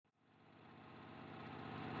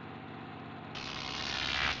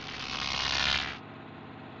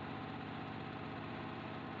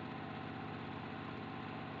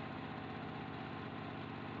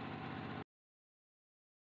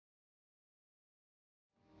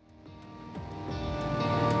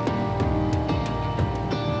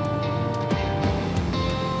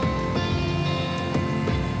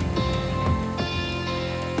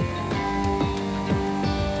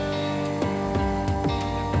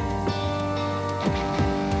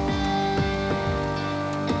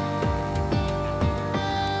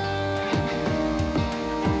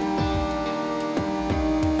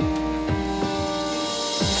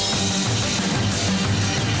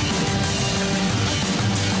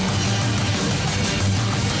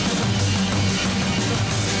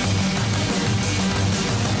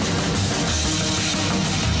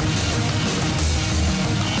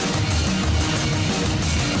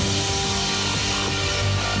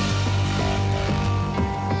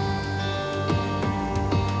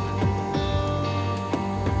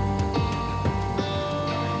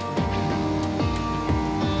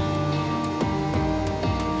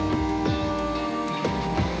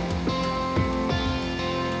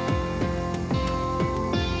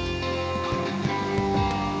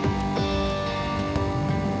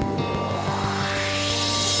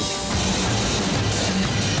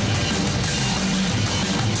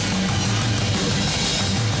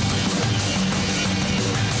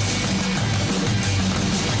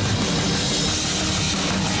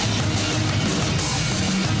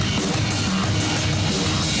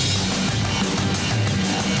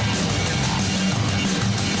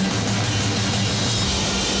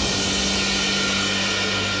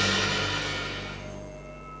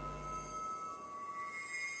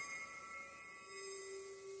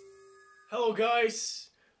Hello guys,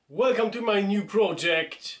 welcome to my new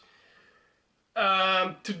project.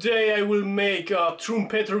 Today I will make a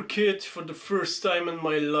Trumpeter kit for the first time in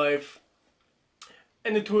my life,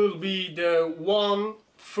 and it will be the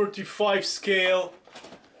 1/35 scale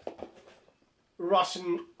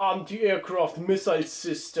Russian anti-aircraft missile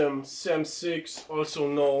system SA-6, also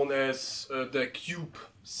known as the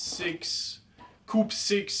KUB6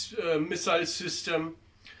 missile system.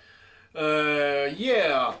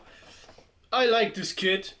 Yeah, I like this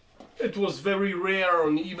kit. It was very rare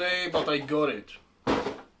on eBay, but I got it.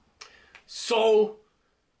 So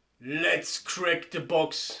let's crack the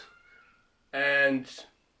box and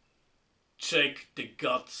check the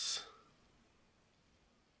guts.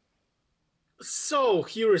 So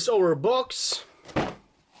here is our box.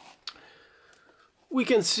 We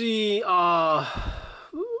can see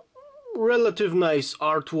relative nice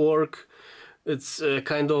artwork. It's a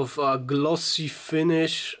kind of a glossy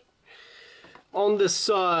finish. On the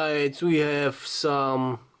sides we have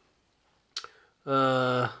some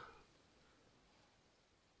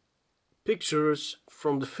pictures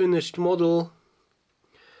from the finished model.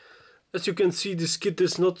 As you can see, this kit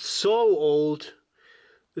is not so old.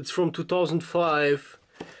 It's from 2005,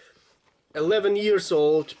 11 years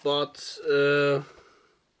old, but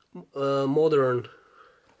modern.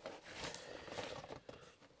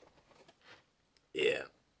 Yeah.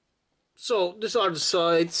 So these are the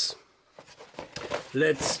sides.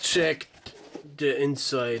 Let's check the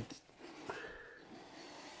inside.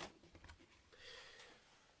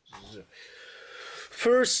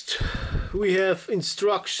 First we have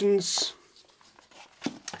instructions.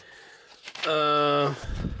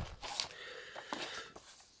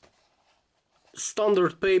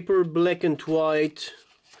 Standard paper, black and white.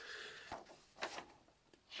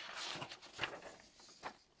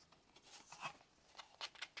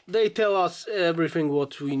 They tell us everything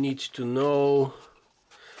what we need to know.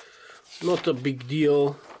 Not a big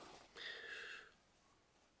deal.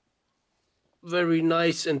 Very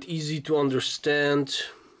nice and easy to understand.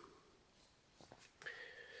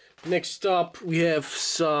 Next up we have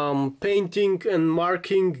some painting and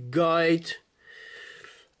marking guide.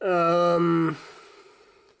 We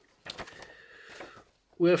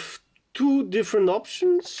have three different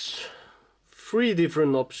options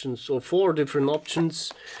or four different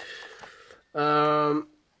options.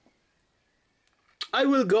 I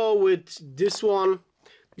will go with this one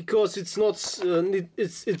because it's not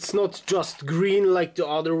just green like the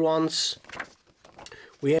other ones.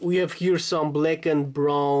 We have here some black and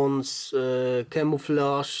browns,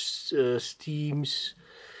 camouflage steams.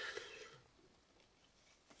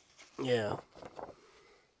 Yeah,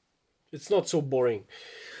 it's not so boring.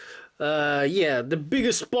 Yeah, the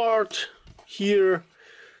biggest part here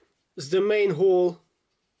is the main hole.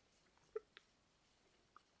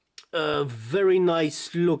 A very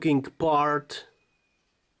nice looking part.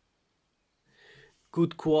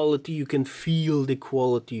 Good quality. You can feel the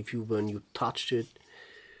quality when you touched it.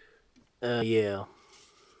 Yeah.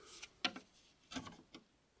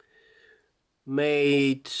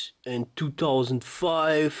 Made in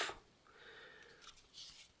 2005.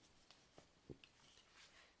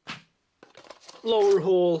 Lower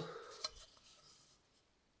hole.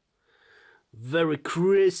 Very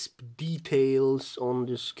crisp details on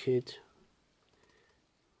this kit.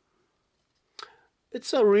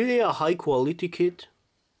 It's really a high quality kit.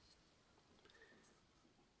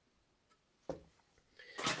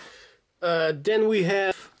 Then we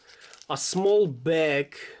have a small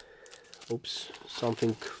bag. Oops,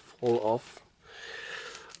 something fall off.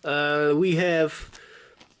 We have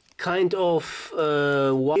kind of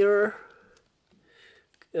wire.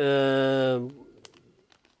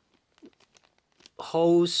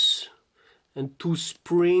 Hose and two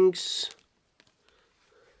springs.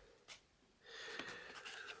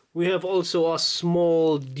 We have also a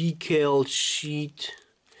small decal sheet.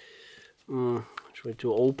 Try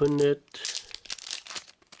to open it.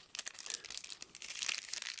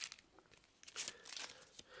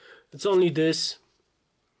 It's only this.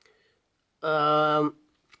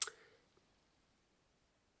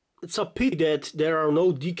 It's a pity that there are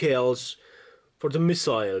no decals for the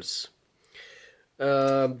missiles.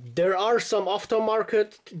 There are some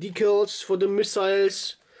aftermarket decals for the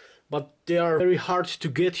missiles, but they are very hard to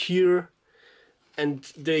get here and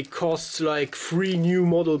they cost like 3 new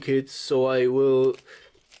model kits, so I will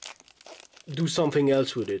do something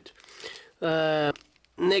else with it.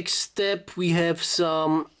 Next step, we have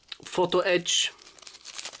some photo etch.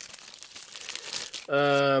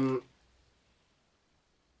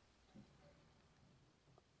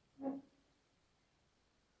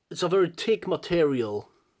 It's a very thick material.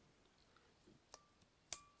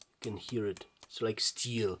 can hear it. It's like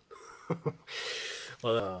steel.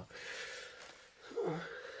 Well,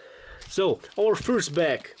 so our first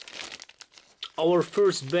bag. Our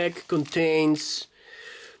first bag contains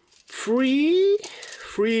three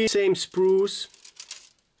same sprues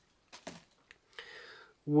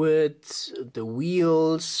with the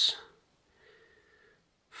wheels,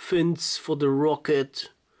 fins for the rocket,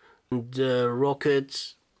 and the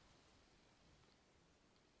rocket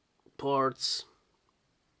parts.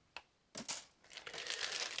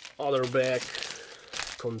 Other bag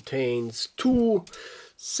contains two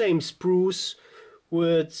same sprues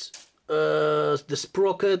with the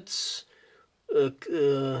sprockets,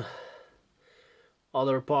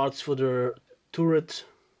 other parts for the turret.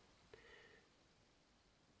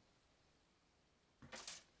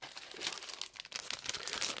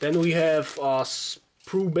 Then we have a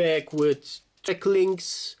sprue bag with check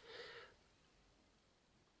links.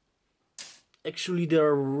 Actually,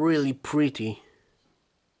 they're really pretty.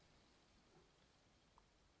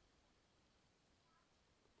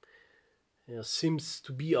 Yeah, seems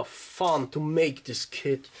to be a fun to make this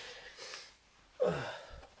kit.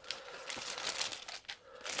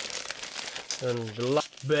 And the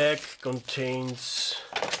last bag contains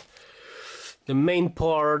the main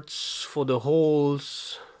parts for the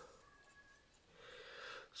holes,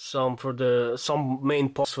 some main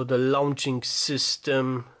parts for the launching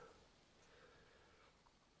system.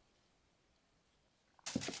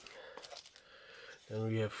 Then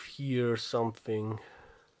we have here something.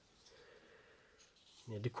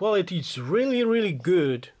 Yeah, the quality is really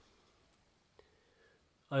good.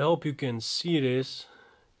 I hope you can see this.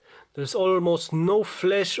 There's almost no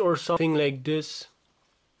flash or something like this.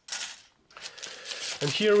 And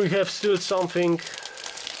here we have still something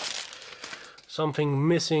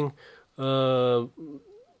missing. Rubber.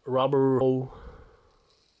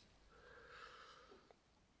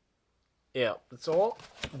 Yeah, that's all.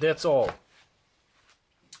 That's all.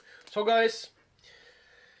 So guys,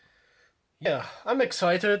 yeah, I'm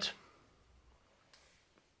excited.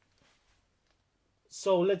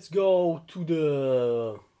 So let's go to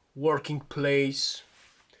the working place,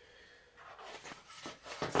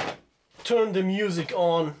 turn the music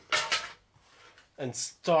on and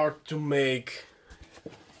start to make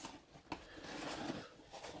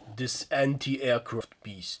this anti-aircraft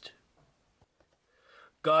beast.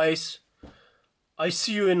 Guys, I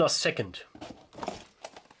see you in a second.